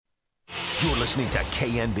You're listening to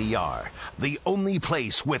KNBR, the only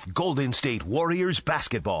place with Golden State Warriors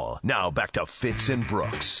basketball. Now back to Fitz and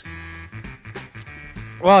Brooks.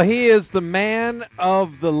 Well, he is the man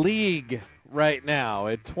of the league right now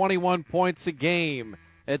at 21 points a game,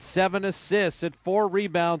 at 7 assists, at 4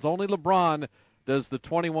 rebounds. Only LeBron does the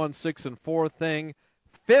 21-6-4 thing.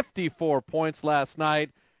 54 points last night,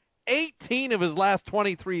 18 of his last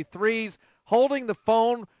 23 threes, holding the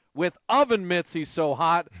phone with oven mitts. He's so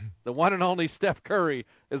hot. The one and only Steph Curry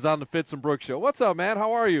is on the Fitz and Brooks show. What's up, man?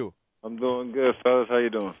 How are you? I'm doing good, fellas. How you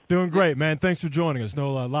doing? Doing great, man. Thanks for joining us. Know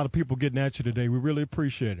a lot of people getting at you today. We really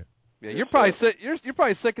appreciate it. Yeah, you're probably sick. You're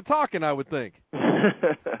probably sick of talking, I would think.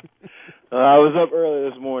 I was up early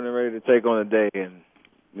this morning, ready to take on the day, and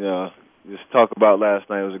just talk about last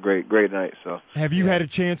night. It was a great night. So, have you had a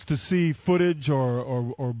chance to see footage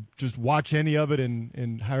or just watch any of it,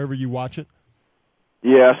 and however you watch it?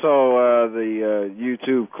 Yeah, I saw the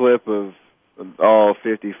YouTube clip of all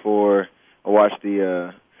 54. I watched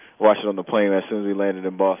it on the plane as soon as we landed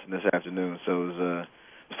in Boston this afternoon. So it was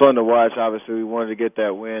fun to watch. Obviously, we wanted to get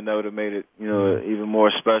that win. That would have made it, even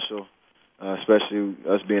more special, especially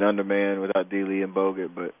us being undermanned without D-Lee and Bogut.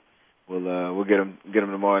 But we'll get them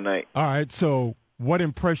tomorrow night. All right. So, what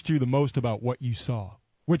impressed you the most about what you saw?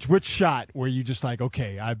 Which shot were you just like,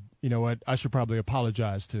 okay, I should probably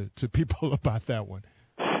apologize to people about that one?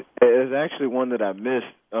 It's actually one that I missed.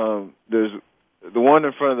 There's the one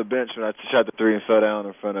in front of the bench when I shot the three and fell down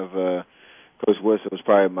in front of Coach Woods. It was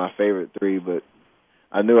probably my favorite three, but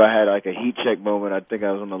I knew I had like a heat check moment. I think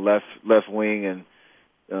I was on the left wing and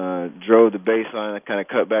drove the baseline. I kind of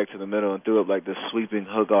cut back to the middle and threw up like this sweeping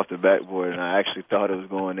hook off the backboard, and I actually thought it was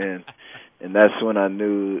going in. And that's when I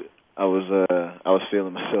knew I was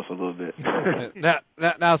feeling myself a little bit.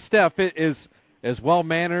 now, Steph, it is as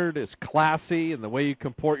well-mannered, as classy, and the way you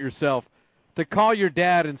comport yourself, to call your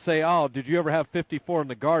dad and say, oh, did you ever have 54 in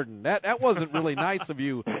the Garden? That wasn't really nice of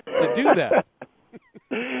you to do that.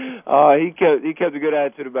 He kept a good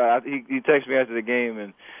attitude about it. He texted me after the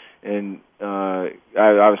game, and I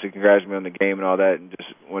obviously congratulated me on the game and all that, and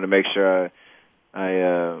just wanted to make sure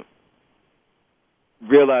I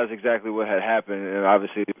realized exactly what had happened. And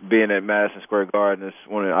obviously, being at Madison Square Garden is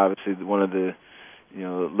one of the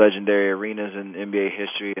legendary arenas in NBA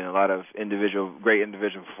history, and a lot of great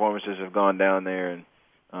individual performances have gone down there, and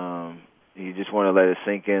you just want to let it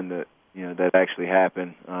sink in that that actually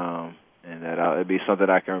happened, and that it'd be something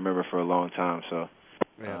I can remember for a long time. So,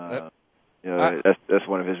 that's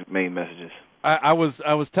one of his main messages. I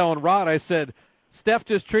was telling Rod, I said, Steph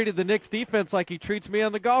just treated the Knicks defense like he treats me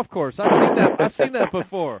on the golf course. I've seen that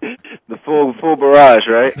before. The full barrage,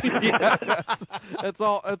 right? Yeah, that's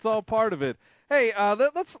all part of it. Hey,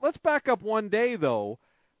 let's back up one day though.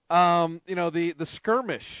 The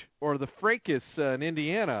skirmish or the fracas in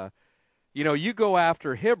Indiana. You go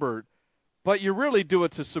after Hibbert, but you really do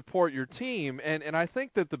it to support your team. And I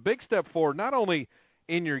think that the big step forward, not only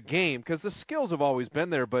in your game, because the skills have always been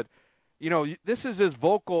there, but this is as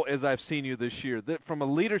vocal as I've seen you this year. That from a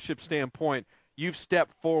leadership standpoint, you've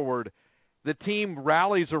stepped forward. The team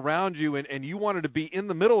rallies around you, and you wanted to be in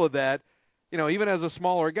the middle of that. Even as a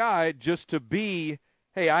smaller guy, just to be,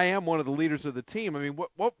 hey, I am one of the leaders of the team. I mean,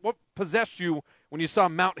 what possessed you when you saw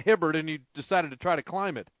Mount Hibbert and you decided to try to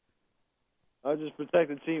climb it? I just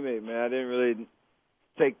protected the teammate, man. I didn't really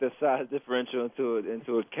take the size differential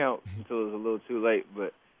into account until it was a little too late.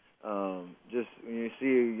 But just when you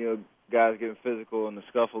see guys getting physical and the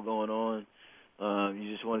scuffle going on,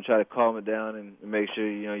 you just want to try to calm it down and make sure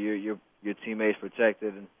your teammate's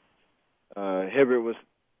protected. And Hibbert was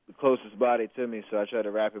the closest body to me, so I tried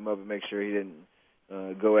to wrap him up and make sure he didn't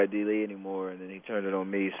go at D-Lee anymore, and then he turned it on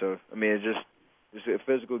me. So, I mean, it's just a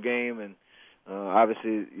physical game, and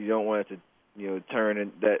obviously you don't want it to turn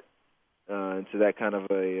into that kind of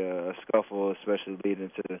a scuffle, especially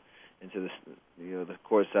leading into the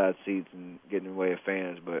courtside seats and getting in the way of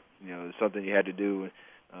fans. But it's something you had to do.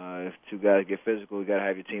 If two guys get physical, you got to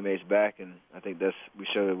have your teammates back, and I think we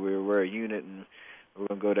showed that we're a unit and we're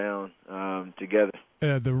going to go down together.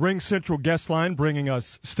 The Ring Central guest line bringing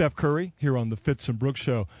us Steph Curry here on the Fitz and Brooks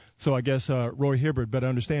show. So I guess Roy Hibbert better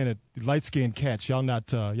understand it. Light-skinned cats, y'all not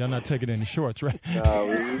taking any shorts, right? No,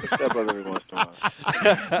 we step up every once in a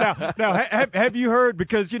while. Now, have you heard,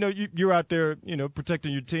 because you're out there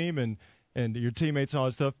protecting your team and your teammates and all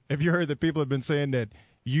that stuff. Have you heard that people have been saying that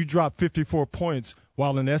you dropped 54 points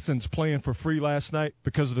while in essence playing for free last night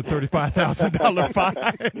because of the $35,000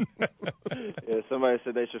 fine? Yeah, somebody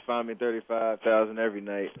said they should fine me $35,000 every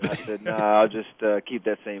night. And I said, I'll just keep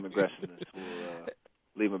that same aggressiveness. We'll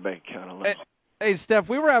leave my bank account alone. Hey, Steph,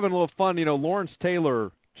 we were having a little fun. Lawrence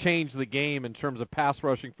Taylor changed the game in terms of pass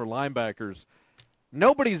rushing for linebackers.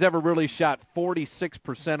 Nobody's ever really shot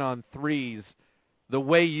 46% on threes the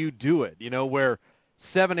way you do it, where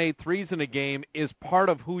 7-8 threes in a game is part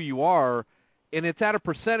of who you are, and it's at a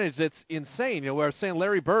percentage that's insane. Where I was saying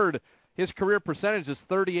Larry Bird, his career percentage is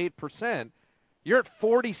 38%. You're at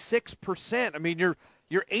 46%. I mean,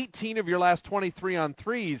 you're 18 of your last 23 on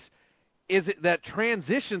threes. Is it that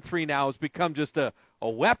transition three now has become just a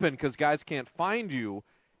weapon because guys can't find you,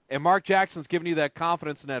 and Mark Jackson's giving you that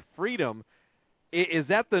confidence and that freedom? Is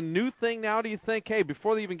that the new thing now, do you think? Hey,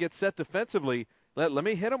 before they even get set defensively, let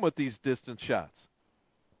me hit them with these distance shots.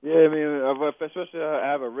 Yeah, I mean, especially I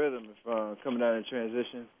have a rhythm if coming out in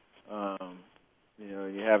transition.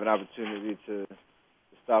 You have an opportunity to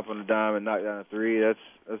stop on the dime and knock down a three. That's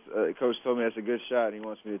Coach told me that's a good shot, and he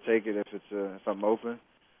wants me to take it if I'm open.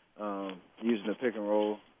 Using the pick and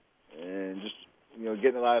roll and just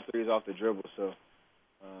getting a lot of threes off the dribble. So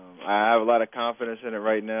I have a lot of confidence in it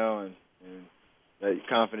right now, and that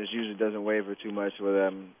confidence usually doesn't waver too much, whether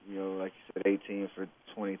I'm, like you said, 18 for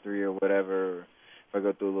 23 or whatever, or if I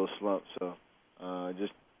go through a little slump. So I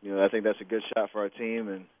think that's a good shot for our team,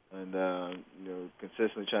 and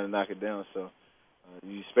consistently trying to knock it down. So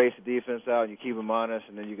you space the defense out, and you keep them honest,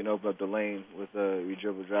 and then you can open up the lane with your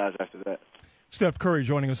dribble drives after that. Steph Curry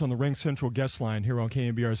joining us on the Ring Central guest line here on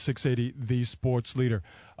KNBR 680, the sports leader.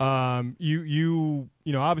 You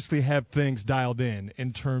obviously have things dialed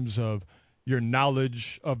in terms of your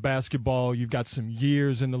knowledge of basketball. You've got some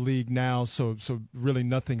years in the league now, so really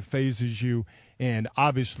nothing phases you. And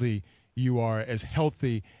obviously you are as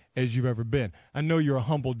healthy as you've ever been. I know you're a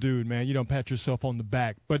humble dude, man. You don't pat yourself on the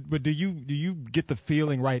back. But do you get the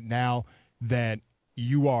feeling right now that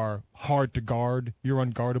you are hard to guard, you're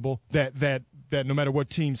unguardable, that no matter what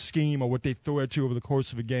team scheme or what they throw at you over the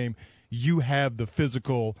course of a game, you have the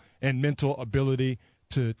physical and mental ability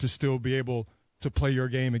to still be able to play your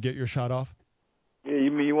game and get your shot off? Yeah,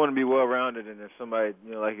 you want to be well-rounded, and if somebody,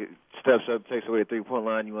 it steps up, takes away a three-point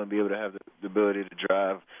line, you want to be able to have the ability to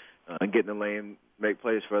drive and get in the lane, make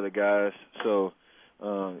plays for other guys. So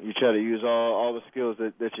you try to use all the skills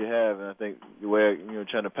that you have, and I think the way,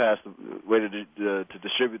 trying to pass, the way to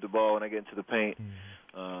distribute the ball when I get into the paint,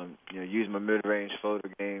 use my mid-range floater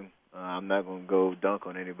game. I'm not going to go dunk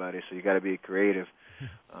on anybody, so you got to be creative.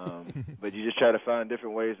 But you just try to find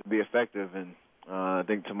different ways to be effective, and I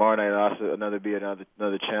think tomorrow night also another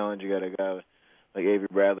challenge. You got a guy like Avery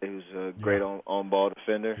Bradley who's a great on-ball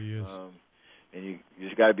defender. He is. And you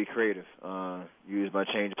just got to be creative. Use my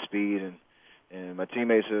change of speed, and my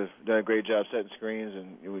teammates have done a great job setting screens,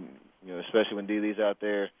 and especially when D-Lee's out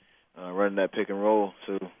there running that pick and roll.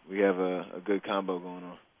 So we have a good combo going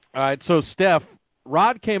on. All right, so Steph,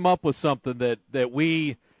 Rod came up with something that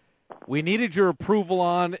we needed your approval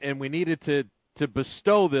on, and we needed to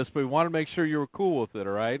bestow this, but we wanted to make sure you were cool with it,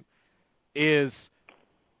 all right?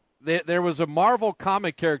 There was a Marvel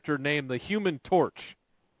comic character named the Human Torch,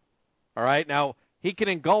 all right? Now, he can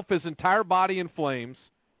engulf his entire body in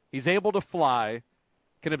flames. He's able to fly,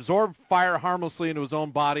 can absorb fire harmlessly into his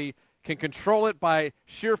own body, can control it by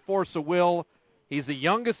sheer force of will. He's the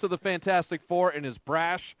youngest of the Fantastic Four and is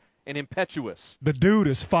brash and impetuous. The dude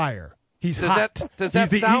is fire. He's hot. Does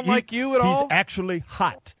that sound like you at all? He's actually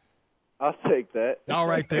hot. I'll take that. All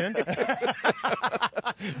right, then.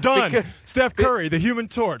 Done. Steph Curry, the Human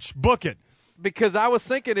Torch. Book it. Because I was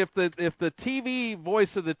thinking if the TV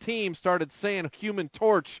voice of the team started saying Human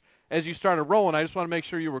Torch as you started rolling, I just want to make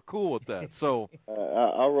sure you were cool with that. So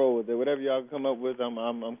I'll roll with it. Whatever y'all come up with,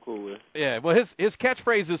 I'm cool with. Yeah, well, his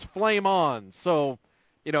catchphrase is flame on. So,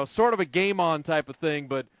 sort of a game on type of thing.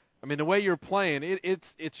 But I mean, the way you're playing,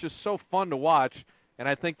 it's just so fun to watch, and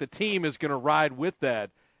I think the team is going to ride with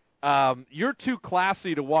that. You're too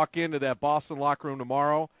classy to walk into that Boston locker room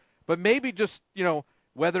tomorrow, but maybe just,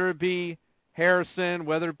 whether it be Harrison,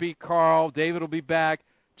 whether it be Carl, David will be back,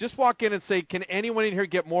 just walk in and say, can anyone in here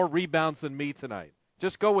get more rebounds than me tonight?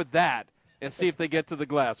 Just go with that and see if they get to the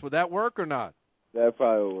glass. Would that work or not? That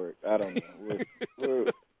probably will work. I don't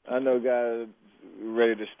know. I know guys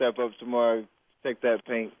ready to step up tomorrow, take that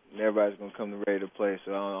paint, and everybody's going to come ready to play.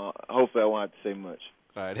 So hopefully I won't have to say much.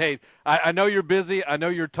 All right. Hey, I know you're busy. I know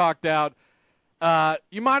you're talked out.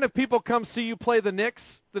 You mind if people come see you play the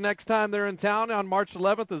Knicks the next time they're in town on March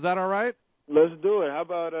 11th? Is that all right? Let's do it. How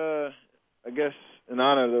about, I guess, in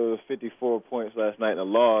honor of those 54 points last night in a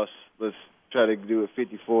loss, let's try to do a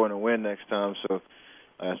 54 and a win next time. So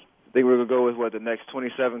I think we're going to go with, the next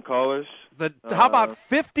 27 callers. How about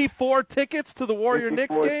 54 tickets to the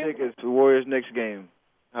Warrior-Knicks game? 54 tickets to the Warriors-Knicks game.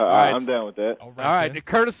 All right. I'm down with that. All right.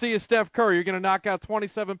 Courtesy of Steph Curry, you're going to knock out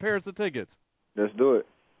 27 pairs of tickets. Let's do it.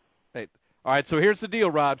 Hey, All right, so here's the deal,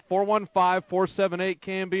 Rod.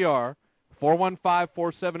 415-478-KNBR.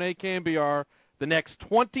 415-478-KNBR. The next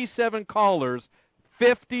 27 callers,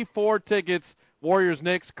 54 tickets,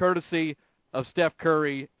 Warriors-Knicks, courtesy of Steph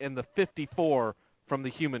Curry, and the 54 from the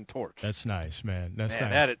Human Torch. That's nice, man. That's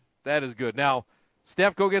nice. That is good. Now,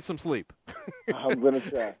 Steph, go get some sleep. I'm going to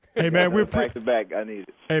try. Hey, man, we're back to back. I need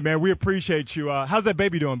it. Hey, man, we appreciate you. How's that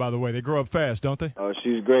baby doing, by the way? They grow up fast, don't they? Oh,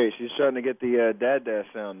 she's great. She's starting to get the dad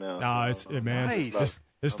sound now. Nice, man. Nice.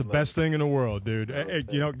 It's the best thing in the world, dude. Hey,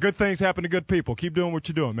 good things happen to good people. Keep doing what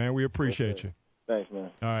you're doing, man. We appreciate you. Thanks, man.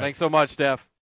 All right. Thanks so much, Steph.